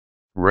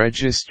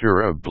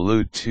Register a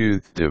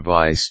Bluetooth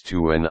device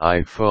to an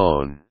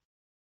iPhone.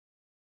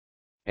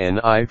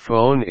 An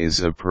iPhone is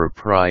a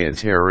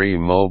proprietary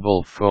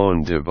mobile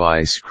phone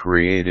device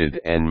created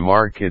and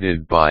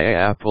marketed by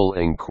Apple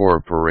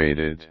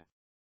Incorporated.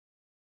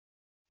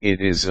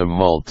 It is a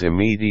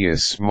multimedia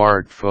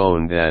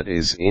smartphone that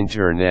is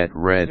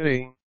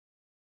internet-ready.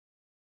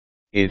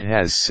 It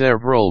has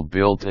several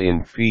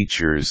built-in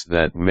features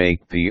that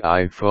make the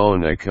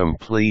iPhone a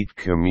complete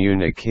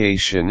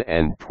communication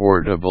and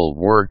portable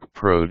work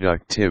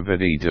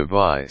productivity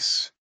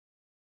device.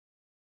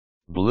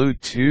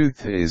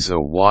 Bluetooth is a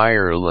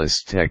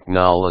wireless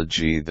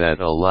technology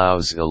that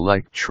allows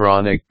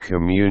electronic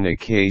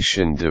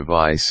communication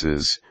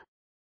devices,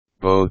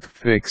 both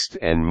fixed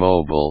and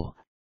mobile,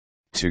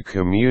 to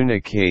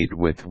communicate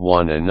with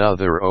one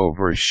another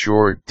over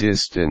short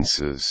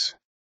distances.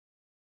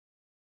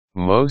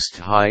 Most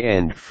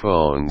high-end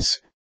phones,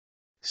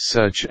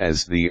 such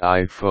as the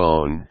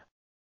iPhone,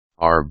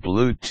 are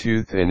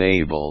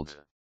Bluetooth-enabled.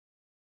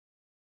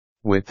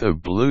 With a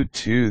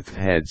Bluetooth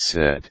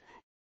headset,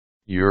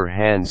 your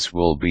hands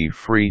will be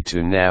free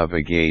to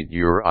navigate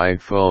your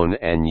iPhone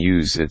and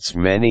use its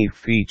many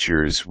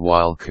features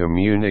while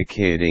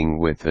communicating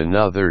with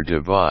another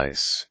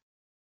device.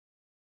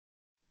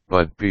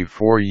 But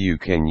before you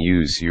can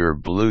use your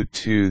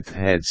Bluetooth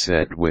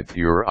headset with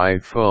your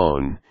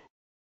iPhone,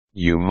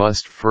 you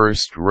must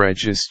first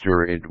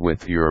register it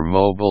with your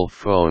mobile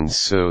phone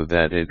so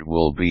that it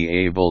will be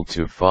able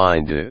to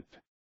find it.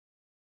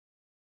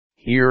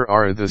 Here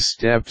are the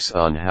steps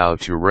on how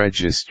to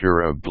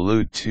register a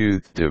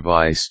Bluetooth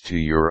device to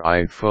your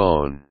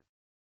iPhone.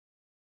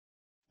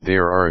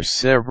 There are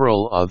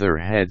several other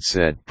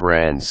headset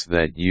brands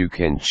that you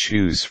can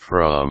choose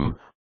from,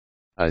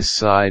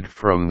 aside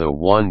from the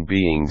one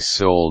being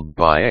sold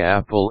by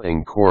Apple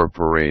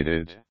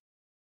Incorporated.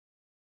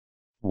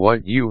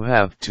 What you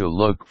have to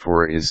look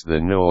for is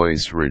the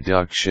noise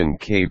reduction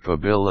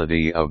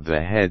capability of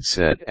the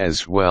headset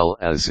as well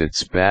as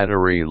its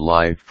battery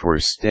life for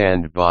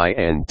standby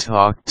and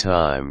talk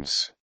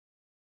times.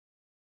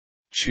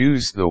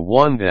 Choose the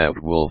one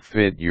that will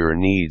fit your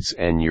needs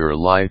and your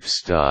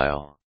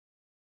lifestyle.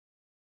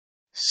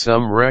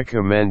 Some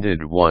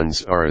recommended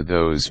ones are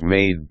those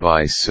made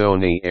by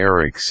Sony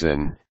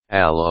Ericsson,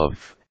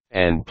 Aleph,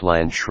 and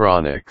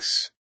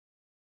Plantronics.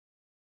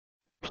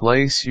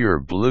 Place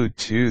your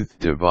Bluetooth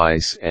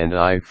device and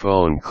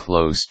iPhone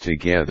close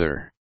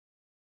together.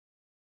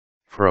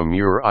 From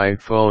your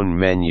iPhone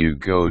menu,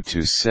 go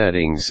to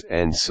Settings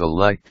and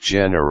select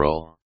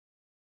General.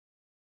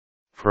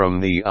 From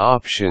the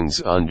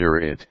options under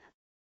it,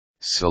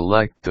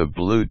 select the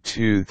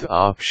Bluetooth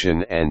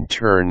option and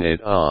turn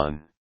it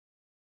on.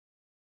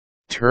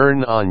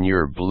 Turn on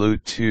your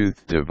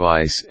Bluetooth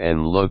device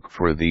and look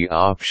for the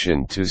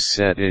option to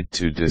set it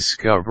to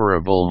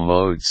discoverable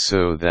mode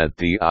so that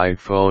the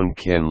iPhone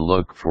can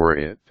look for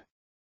it.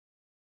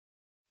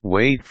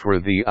 Wait for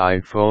the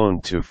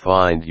iPhone to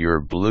find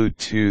your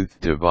Bluetooth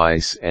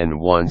device, and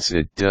once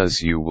it does,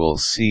 you will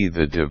see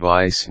the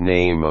device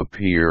name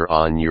appear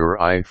on your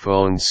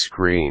iPhone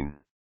screen.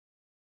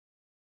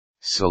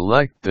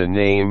 Select the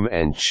name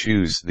and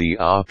choose the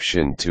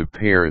option to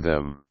pair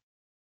them.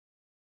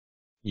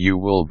 You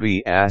will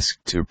be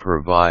asked to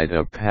provide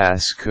a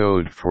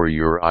passcode for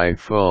your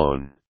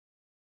iPhone.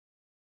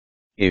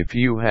 If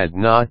you had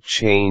not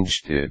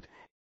changed it,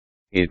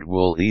 it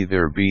will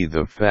either be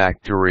the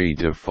factory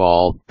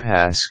default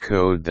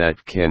passcode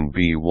that can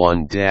be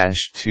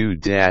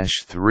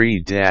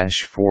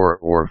 1-2-3-4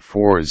 or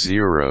 4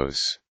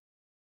 zeros.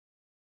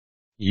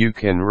 You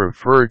can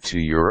refer to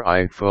your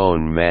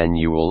iPhone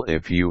manual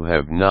if you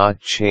have not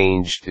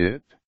changed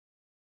it.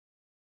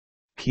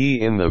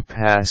 Key in the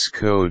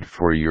passcode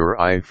for your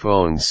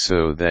iPhone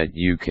so that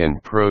you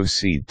can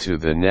proceed to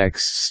the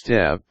next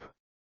step.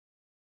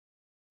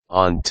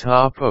 On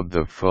top of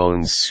the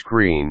phone's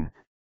screen,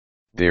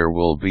 there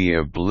will be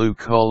a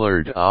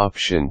blue-colored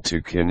option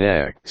to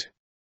connect.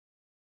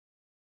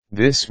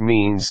 This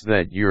means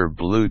that your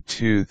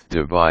Bluetooth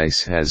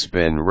device has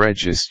been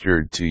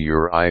registered to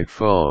your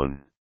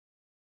iPhone.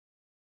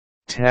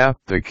 Tap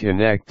the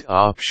Connect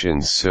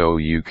option so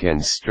you can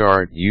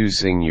start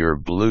using your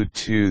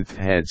Bluetooth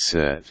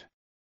headset.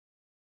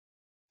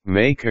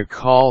 Make a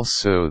call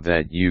so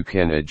that you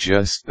can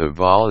adjust the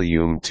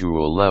volume to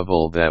a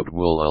level that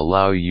will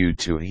allow you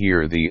to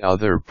hear the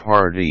other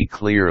party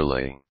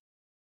clearly.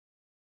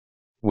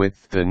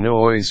 With the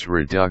noise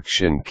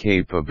reduction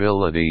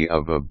capability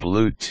of a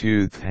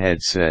Bluetooth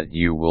headset,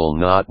 you will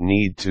not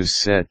need to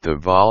set the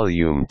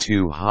volume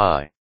too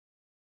high.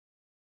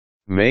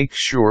 Make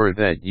sure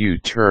that you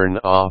turn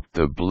off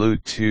the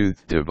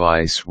Bluetooth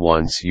device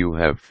once you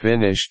have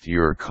finished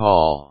your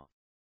call.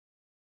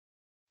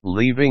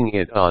 Leaving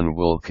it on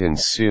will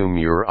consume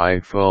your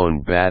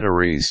iPhone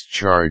battery's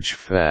charge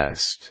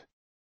fast.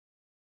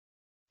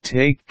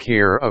 Take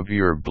care of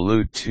your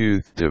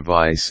Bluetooth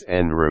device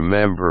and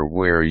remember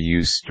where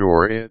you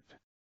store it.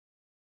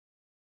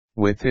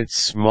 With its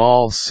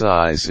small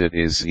size, it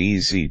is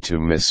easy to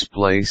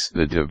misplace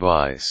the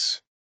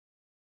device.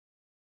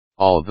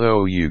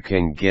 Although you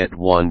can get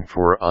one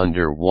for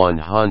under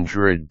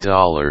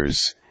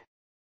 $100,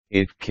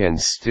 it can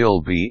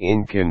still be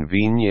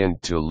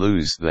inconvenient to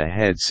lose the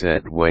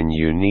headset when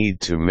you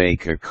need to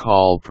make a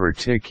call,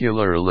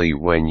 particularly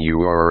when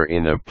you are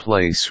in a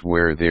place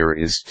where there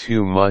is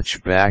too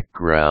much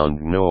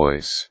background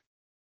noise.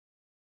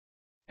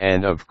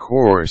 And of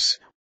course,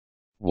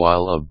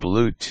 while a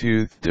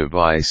Bluetooth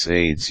device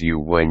aids you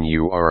when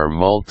you are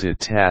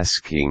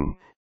multitasking,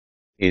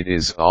 it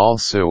is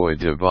also a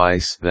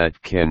device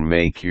that can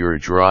make your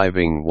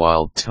driving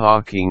while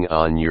talking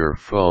on your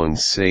phone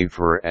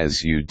safer,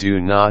 as you do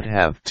not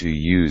have to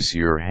use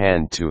your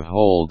hand to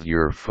hold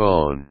your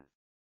phone.